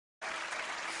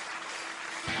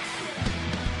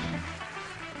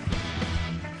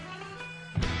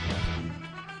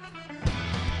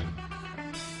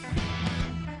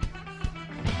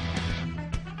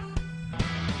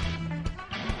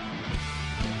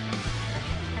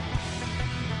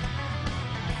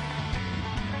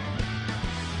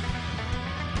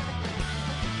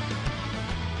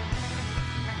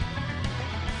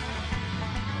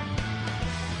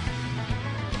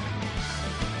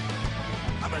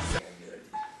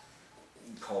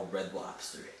Called Red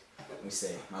Lobster. We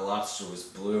say, my lobster was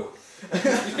blue.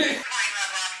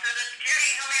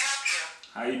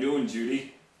 How you doing,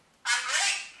 Judy? I'm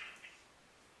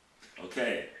great.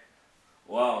 Okay.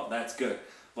 Well, that's good.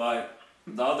 But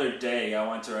the other day I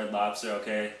went to Red Lobster,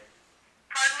 okay?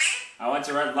 Pardon me? I went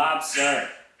to Red Lobster.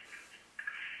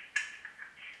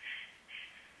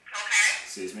 Okay.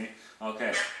 Excuse me.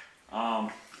 Okay. I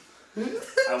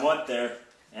went there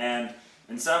and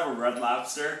instead of a Red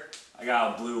Lobster, I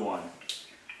got a blue one.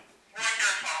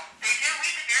 Wonderful. They do.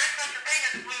 There is such a thing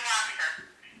as blue lobster.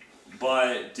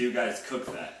 But do you guys cook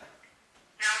that?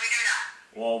 No, we do not.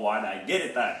 Well, why'd I get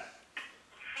it then? When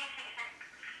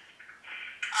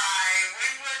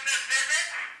was this visit?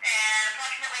 And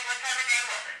approximately what time of day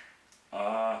was it?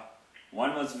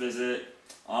 One was visit.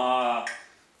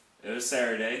 It was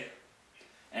Saturday.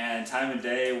 And time of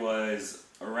day was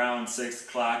around 6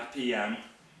 o'clock p.m.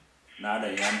 Not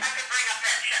a.m. I can bring up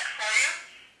that check for you.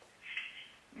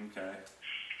 Okay.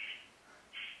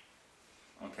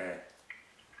 Okay.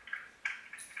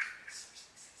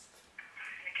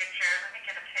 Let me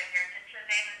get a pen here. Get your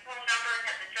name and phone number and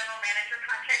have the general manager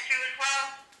contact you as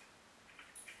well.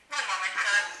 One moment,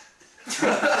 son.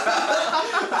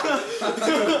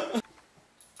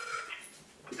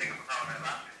 Thank you for calling Red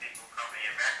Lobster. People call me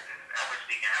a vet. This is Albert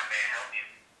speaking. How may I help you?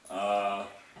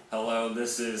 Hello,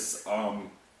 this is,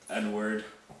 Edward.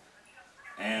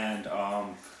 And,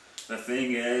 the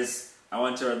thing is, I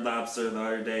went to Red Lobster the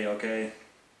other day, okay?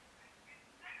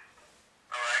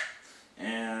 Alright.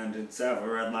 And instead of a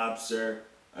Red Lobster,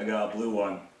 I got a blue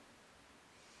one.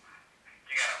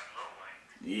 You got a blue one?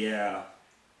 Yeah.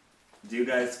 Do you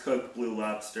guys cook blue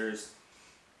lobsters?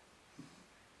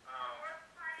 One moment.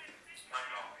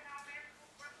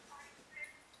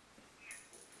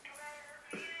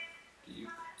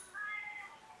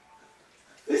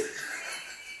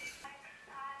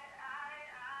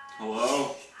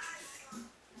 Hello?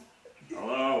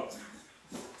 Hello?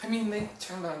 I mean, they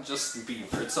turned on just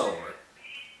beef. It's over.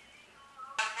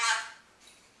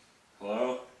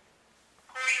 Hello?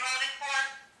 Who are you holding for?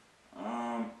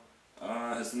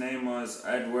 His name was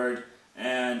Edward,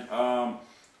 and,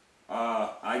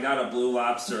 I got a blue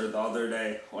lobster the other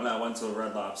day when I went to a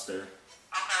Red Lobster. Okay,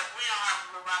 we don't have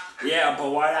blue lobster. Yeah,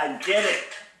 but why'd I get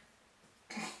it?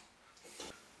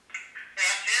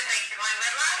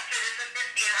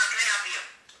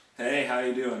 Hey, how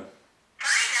you doing?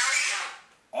 Fine, how are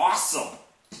you? Awesome!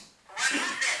 What is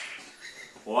this?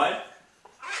 What?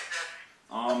 Who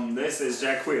is this? This is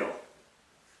Jacqueline. Who is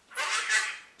this?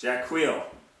 Jacqueline.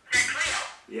 Jacqueline.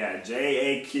 Yeah,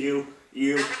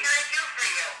 J-A-Q-U. What can I do for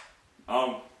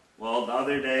you? Well, the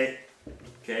other day,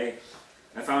 okay,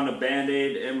 I found a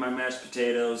Band-Aid in my mashed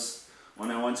potatoes when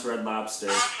I went to Red Lobster.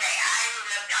 Okay, I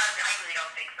really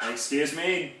don't think so. Excuse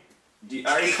me?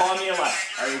 Are you calling me a liar?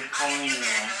 Are you calling me a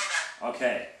liar?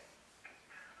 Okay.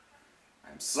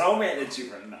 I'm so mad at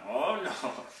you right now. Oh no.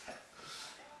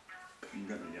 I'm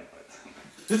gonna yell at them.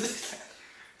 They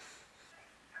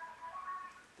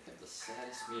have the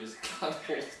saddest music on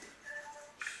hold.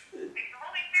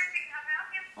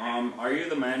 Are you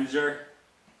the manager?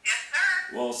 Yes,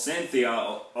 sir. Well,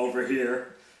 Cynthia over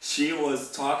here, she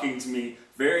was talking to me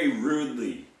very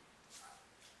rudely.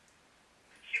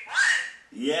 She was.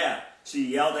 Yeah,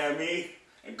 she yelled at me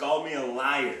and called me a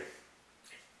liar.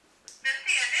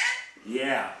 Cynthia did?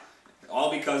 Yeah, all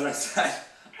because I said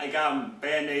I got a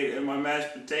Band-Aid in my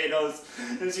mashed potatoes,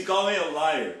 and she called me a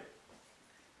liar.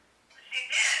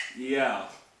 She did. Yeah.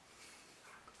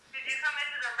 Did you come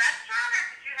into the restaurant or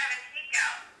did you have a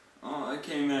takeout? Oh, I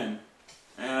came in,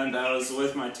 and I was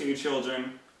with my 2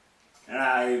 children, and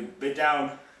I bit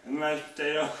down in the mashed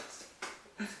potatoes.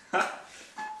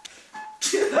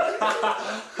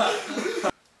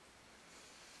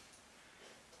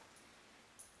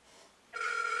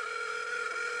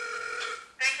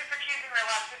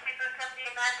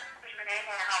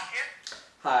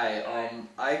 Hi,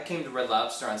 I came to Red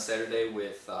Lobster on Saturday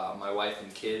with my wife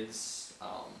and kids,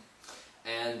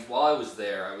 and while I was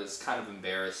there, I was kind of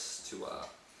embarrassed to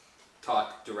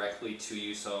talk directly to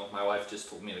you, so my wife just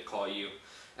told me to call you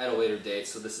at a later date,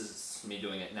 so this is me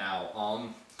doing it now.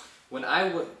 When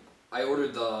I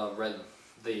ordered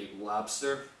the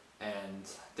lobster, and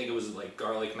I think it was like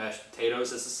garlic mashed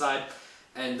potatoes as a side,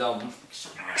 and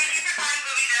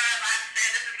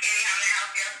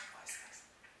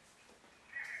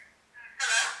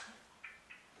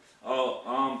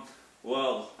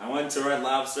well, I went to Red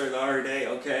Lobster the other day,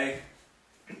 okay?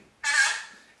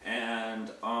 And,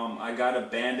 I got a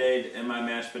Band-Aid in my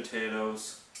mashed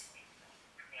potatoes.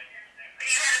 You had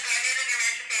a Band-Aid in your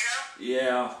mashed potato?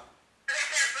 Yeah.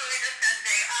 That's really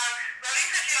disgusting. Let me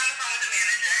put you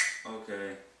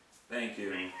Thank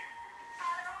you. Thanks, Tony.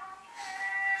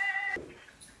 This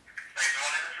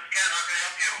is Ken. How can I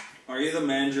help you? Are you the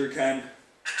manager, Ken?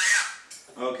 Yes,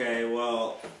 I am. Okay,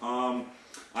 well,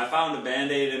 I found a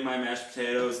Band-Aid in my mashed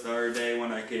potatoes the other day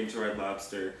when I came to Red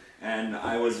Lobster, and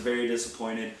I was very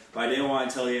disappointed, but I didn't want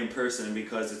to tell you in person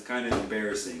because it's kind of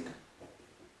embarrassing.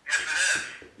 Yes,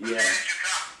 it is. What day Yeah. did you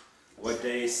come? What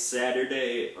day?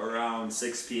 Saturday around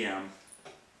 6 p.m.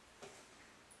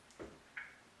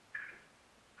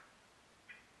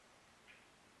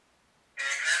 And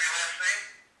can I have your last name?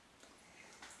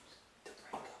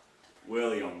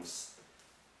 Williams.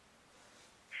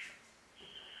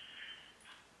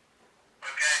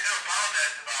 Okay, I do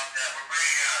apologize about that.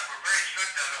 We're very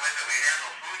strict on the way that we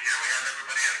handle food here. We have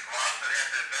everybody in gloves that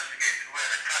have to investigate who had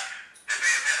a cut that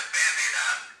may have had a Band-Aid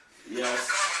on. Yes.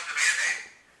 What color was the Band-Aid?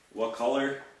 What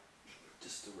color?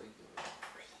 Just a regular.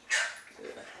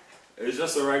 Yeah. It was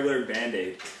just a regular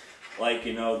Band-Aid, like,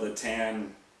 you know, the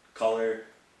tan color.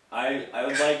 I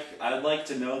would like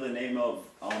to know the name of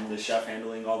the chef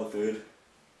handling all the food.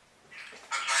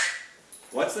 I'm sorry?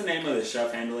 What's the name of the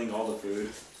chef handling all the food?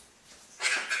 What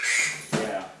is the name?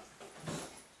 Yeah.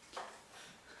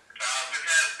 We've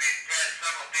had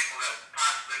several people that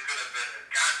possibly could have been in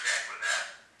contact with that.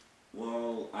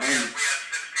 Well, We have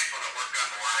 6 people that work on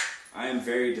the line. I am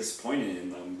very disappointed in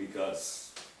them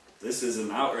because this is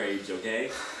an outrage,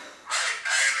 okay? Right,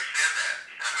 I understand that.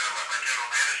 I'm going to let my general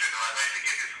manager know. I'd like to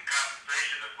give you some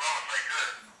compensation as well if I could.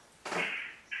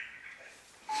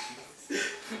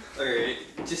 Alright,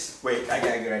 just Wait, I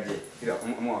got a good idea. You know,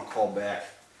 I'm gonna call back.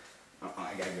 I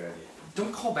got a good idea.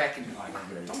 don't call back and I got a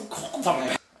good idea. don't call back.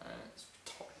 Alright, let's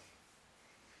talk.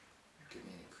 Give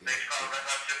me any Thanks creative. for calling Red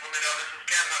Lobster. Let me know this is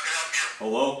Ken. How can I help you?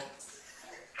 Hello?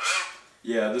 Hello?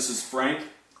 Yeah, this is Frank.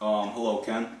 Hello,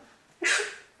 Ken. Yes.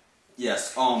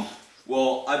 Yes,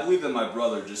 well, I believe that my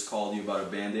brother just called you about a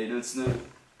Band-Aid incident.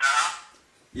 Uh-huh.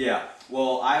 Yeah,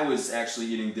 well, I was actually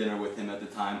eating dinner with him at the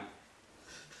time.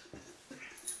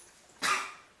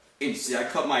 And see, I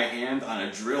cut my hand on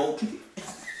a drill. Sit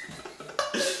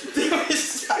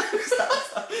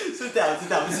down,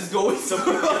 this is going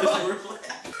somewhere. Kilo meat.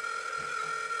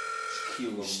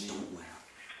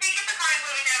 Thank you for calling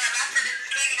Moving Down Red Lobster. This is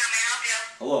Katie. How may I help you?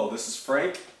 Hello, this is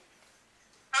Frank.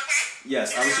 Okay. Yes,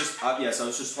 I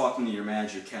was just talking to your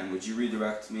manager, Ken. Would you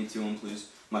redirect me to him, please?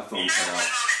 My phone Sure, cut one out.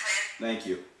 moment, please. Thank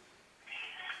you.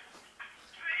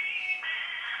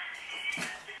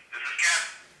 This is Ken.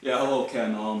 Yeah, hello,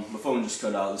 Ken. My phone just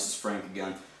cut out. This is Frank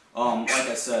again. Like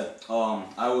I said,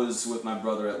 I was with my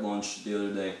brother at lunch the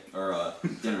other day, or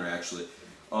dinner actually.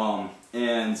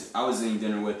 And I was eating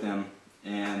dinner with him.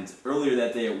 And earlier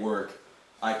that day at work,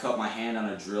 I cut my hand on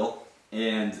a drill,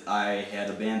 and I had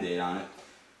a Band-Aid on it.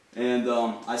 And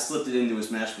I slipped it into his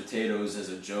mashed potatoes as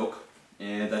a joke,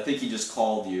 and I think he just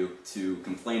called you to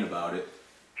complain about it.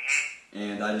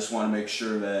 And I just want to make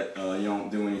sure that you don't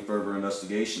do any further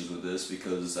investigations with this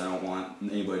because I don't want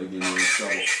anybody to get into any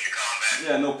trouble. Appreciate you calling back.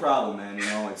 Yeah, no problem, man. You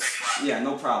know,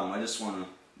 no problem. I just want to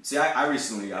see. I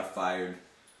recently got fired.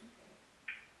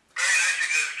 Very nice you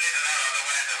could have stated that.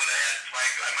 Otherwise, I would have had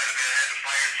I might have had to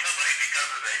fire somebody because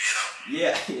of that, you know.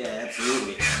 Yeah,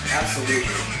 absolutely, absolutely.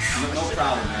 No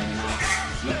problem, man. You know.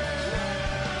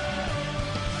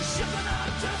 Shipping out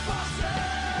to Boston.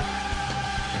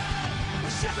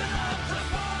 We're shipping